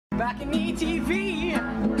BalconyTV.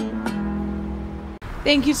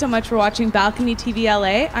 Thank you so much for watching Balcony TV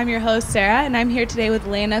LA. I'm your host, Sarah, and I'm here today with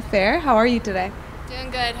LENA FAYRE. How are you today?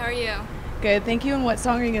 Doing good. How are you? Good, thank you. And what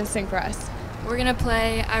song are you going to sing for us? We're going to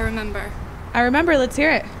play I Remember. I Remember. Let's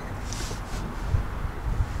hear it.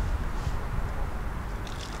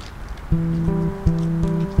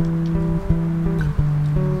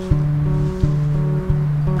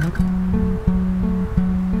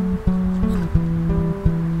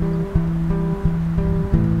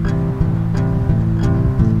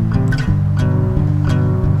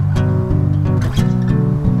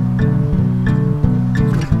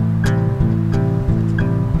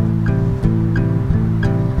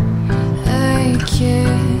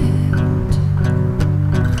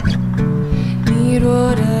 Need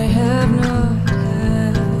what I have not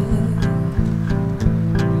had,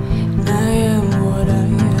 and I am what I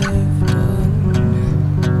have done.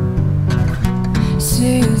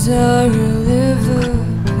 Since I relive the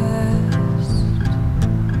past,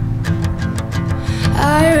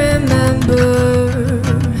 I remember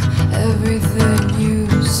everything you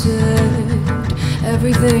said,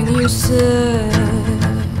 everything you said.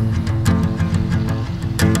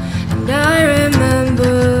 I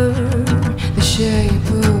remember the shape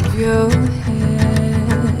of your hands.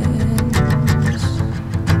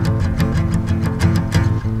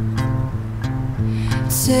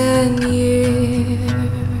 10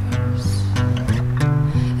 years,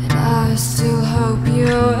 and I still hope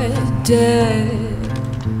you're dead.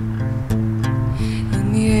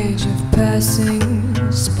 In the age of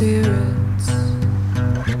passing spirits,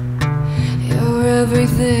 you're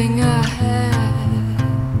everything I had.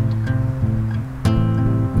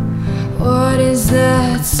 What is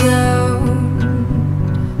that sound?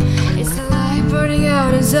 It's the light burning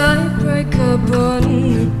out as I break up on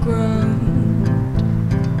the ground.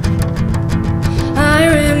 I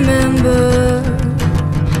remember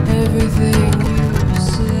everything you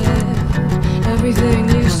said, everything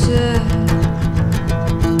you said.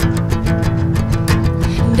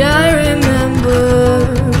 And I remember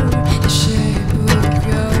the shape of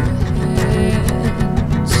your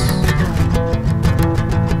hands.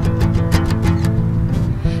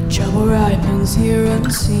 Trouble ripens here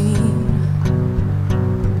unseen,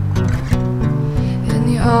 in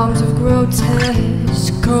the arms of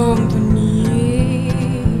grotesque company,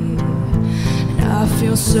 and I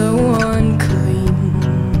feel so unclean.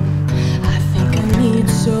 I think I need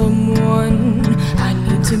someone, I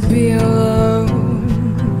need to be alone.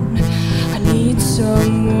 I need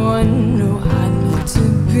someone, no, I need to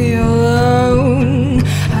be alone.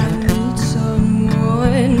 I need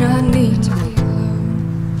someone, I need to be.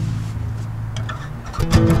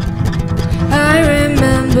 I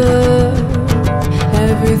remember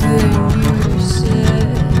everything you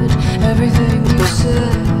said, everything you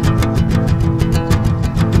said.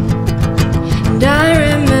 And I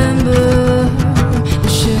remember the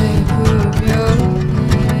shape of your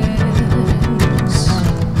hands.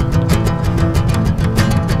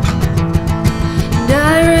 And I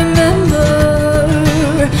remember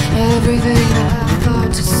everything that I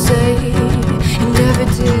thought to say and never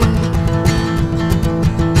did.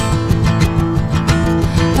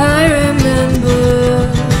 I remember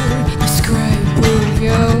the scrape of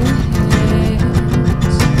your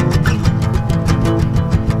hands.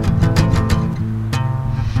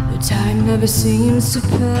 The time never seems to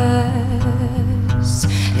pass.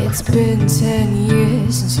 It's been 10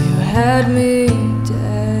 years since you had me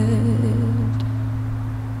dead.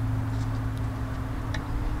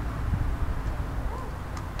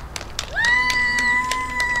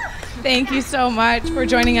 Thank you so much for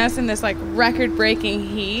joining us in this record-breaking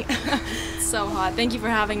heat. It's so hot. Thank you for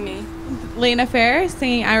having me. LENA FAYRE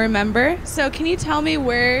singing I Remember. So can you tell me,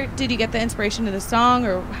 where did you get the inspiration to the song,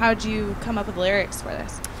 or how did you come up with lyrics for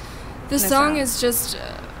this? This song is just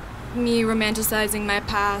me romanticizing my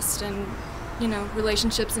past and,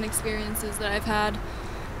 relationships and experiences that I've had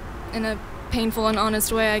in a painful and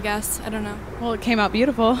honest way, I guess. I don't know. Well, it came out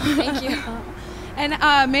beautiful. Thank you. And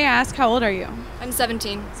may I ask, how old are you? I'm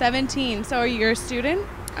 17. 17. So are you a student,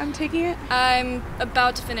 I'm taking it? I'm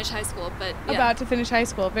about to finish high school, but yeah. About to finish high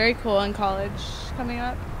school. Very cool. And college coming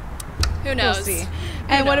up? Who knows? We'll see.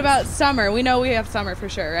 And what about summer? We know we have summer for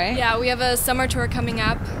sure, right? Yeah, we have a summer tour coming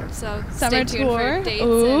up, so summer stay tuned tour. for dates.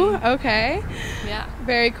 Ooh, okay. Yeah.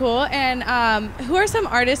 Very cool. And who are some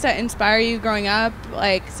artists that inspire you growing up?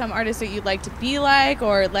 Like some artists that you'd like to be like,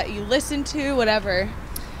 or let you listen to, whatever.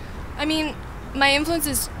 I mean, my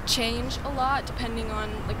influences change a lot depending on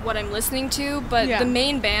what I'm listening to, but the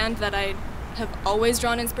main band that I have always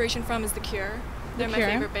drawn inspiration from is The Cure. They're my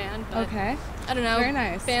favorite band. But okay. I don't know. Very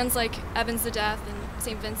nice. Bands like Evans to Death and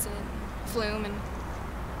St. Vincent, Flume, and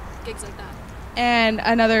gigs like that. And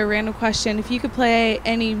another random question: if you could play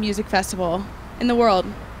any music festival in the world,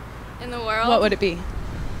 what would it be?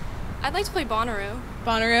 I'd like to play Bonnaroo.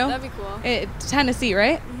 Bonnaroo? That'd be cool. Tennessee,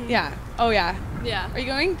 right? Mm-hmm. Yeah. Oh yeah. Yeah. Are you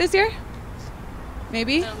going this year?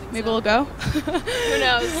 Maybe. I don't think Maybe so. we'll go. Who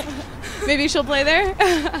knows? Maybe she'll play there.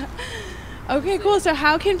 Okay, cool. So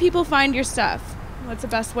how can people find your stuff? What's the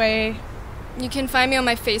best way? You can find me on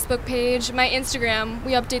my Facebook page, my Instagram.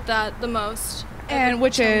 We update that the most. And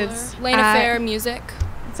which Tumblr. is Lena Fayre Music.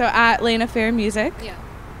 So at Lena Fayre Music. Yeah.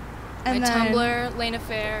 And my then Tumblr, Lena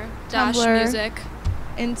Fayre Tumblr, music.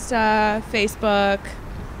 Insta, Facebook,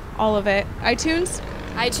 all of it. iTunes,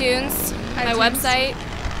 my website,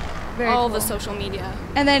 Very all cool. the social media.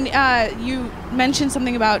 And then you mentioned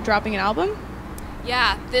something about dropping an album.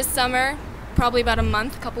 Yeah, this summer, probably about a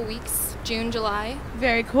month, couple weeks, June, July.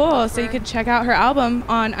 Very cool. So you could check out her album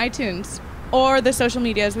on iTunes or the social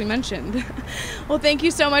media as we mentioned. Well, thank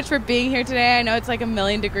you so much for being here today. I know it's like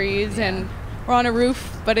 1,000,000 degrees and we're on a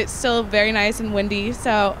roof, but it's still very nice and windy.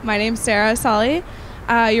 So my name's Sarah Asaly.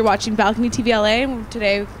 You're watching Balcony TV LA. And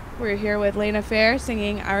today we're here with Lena Fayre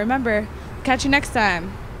singing I Remember. Catch you next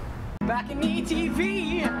time.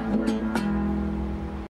 BalconyTV.